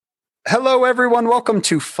Hello, everyone. Welcome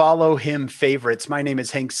to Follow Him Favorites. My name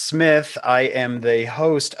is Hank Smith. I am the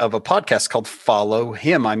host of a podcast called Follow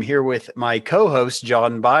Him. I'm here with my co-host,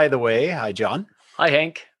 John By the Way. Hi, John. Hi,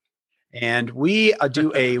 Hank. And we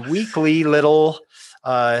do a weekly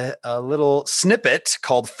a little snippet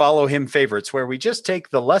called Follow Him Favorites, where we just take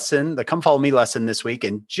the lesson, the Come Follow Me lesson this week,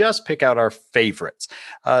 and just pick out our favorites.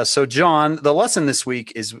 So, John, the lesson this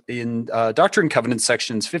week is in Doctrine and Covenants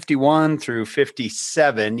sections 51 through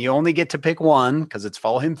 57. You only get to pick one because it's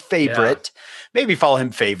Follow Him Favorite. Yeah. Maybe Follow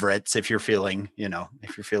Him Favorites if you're feeling,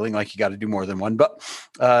 like you got to do more than one. But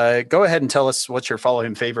go ahead and tell us what your Follow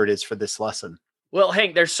Him Favorite is for this lesson. Well,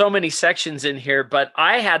 Hank, there's so many sections in here, but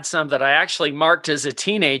I had some that I actually marked as a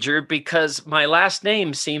teenager because my last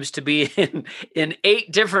name seems to be in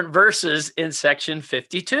 8 different verses in section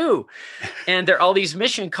 52. And there are all these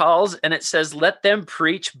mission calls, and it says, let them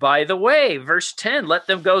preach by the way. Verse 10, let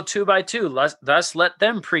them go 2 by 2. Thus, let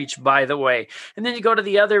them preach by the way. And then you go to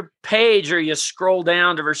the other page, or you scroll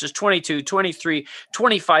down to verses 22, 23,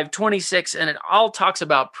 25, 26, and it all talks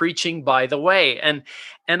about preaching by the way.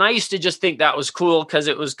 And I used to just think that was cool because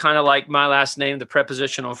it was kind of like my last name, the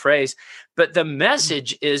prepositional phrase. But the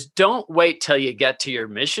message is, don't wait till you get to your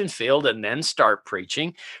mission field and then start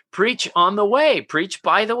preaching. Preach on the way. Preach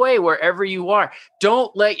by the way, wherever you are.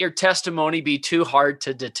 Don't let your testimony be too hard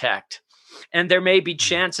to detect. And there may be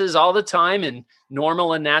chances all the time in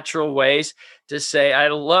normal and natural ways to say, I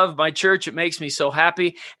love my church. It makes me so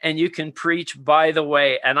happy. And you can preach by the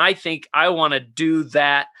way. And I think I want to do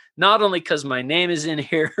that. Not only because my name is in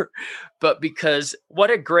here, but because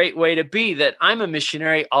what a great way to be, that I'm a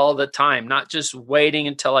missionary all the time, not just waiting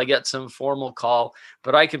until I get some formal call,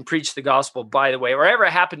 but I can preach the gospel by the way. Wherever I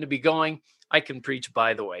happen to be going, I can preach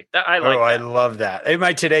by the way. I love that. It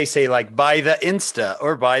might today say like by the Insta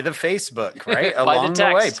or by the Facebook, right? Along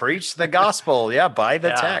the way, preach the gospel. Yeah, by the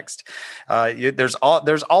text. There's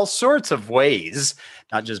all sorts of ways,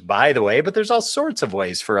 not just by the way, but there's all sorts of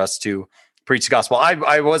ways for us to preach the gospel.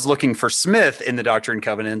 I was looking for Smith in the Doctrine and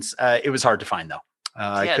Covenants. It was hard to find, though.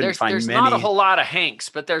 I couldn't find there's many. Not a whole lot of Hanks,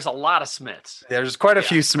 but there's a lot of Smiths. There's quite a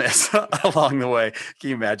few Smiths along the way. Can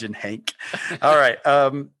you imagine Hank? All right.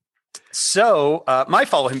 So my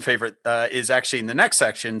Follow Him favorite is actually in the next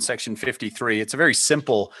section, section 53. It's a very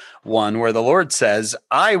simple one where the Lord says,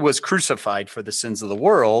 I was crucified for the sins of the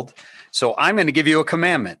world, so I'm going to give you a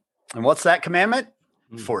commandment. And what's that commandment?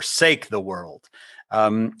 Forsake the world.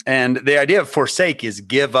 And the idea of forsake is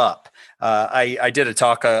give up. I did a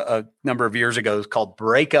talk a number of years ago called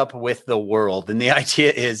Break Up with the World. And the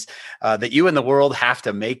idea is that you and the world have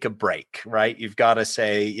to make a break, right? You've got to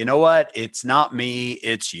say, you know what? It's not me,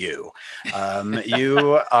 it's you.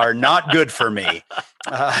 You are not good for me.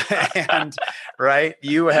 And right,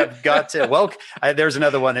 you have got to, there's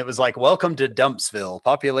another one. It was like, welcome to Dumpsville,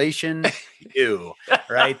 population you,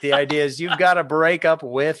 right? The idea is you've got to break up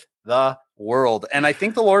with the world. And I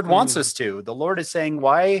think the Lord wants us to. The Lord is saying,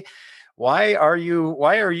 why do you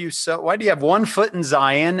have one foot in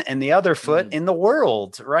Zion and the other foot in the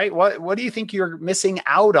world, right? What do you think you're missing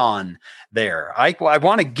out on there? I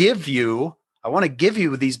want to give you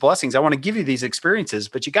these blessings. I want to give you these experiences,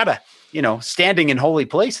 but you gotta, standing in holy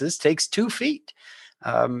places takes 2 feet.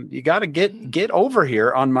 You got to get over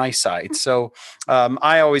here on my side. So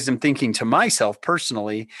I always am thinking to myself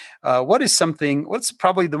personally, what's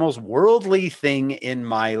probably the most worldly thing in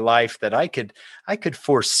my life that I could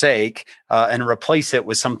forsake and replace it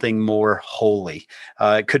with something more holy.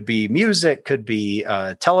 It could be music, could be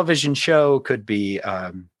a television show, could be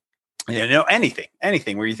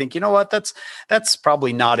anything where you think, that's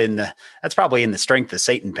probably in the Strength of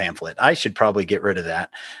Satan pamphlet. I should probably get rid of that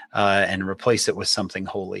and replace it with something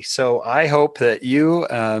holy. So I hope that you,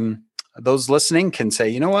 those listening, can say,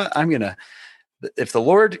 you know what, if the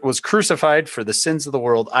Lord was crucified for the sins of the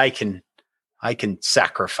world, I can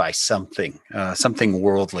sacrifice something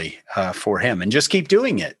worldly for him, and just keep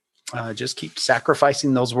doing it. Just keep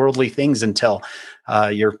sacrificing those worldly things until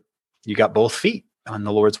you got both feet on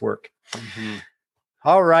the Lord's work. Mm-hmm.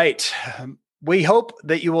 All right. We hope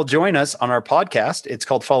that you will join us on our podcast. It's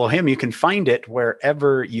called Follow Him. You can find it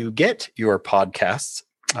wherever you get your podcasts.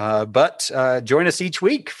 But join us each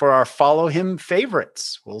week for our Follow Him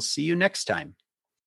favorites. We'll see you next time.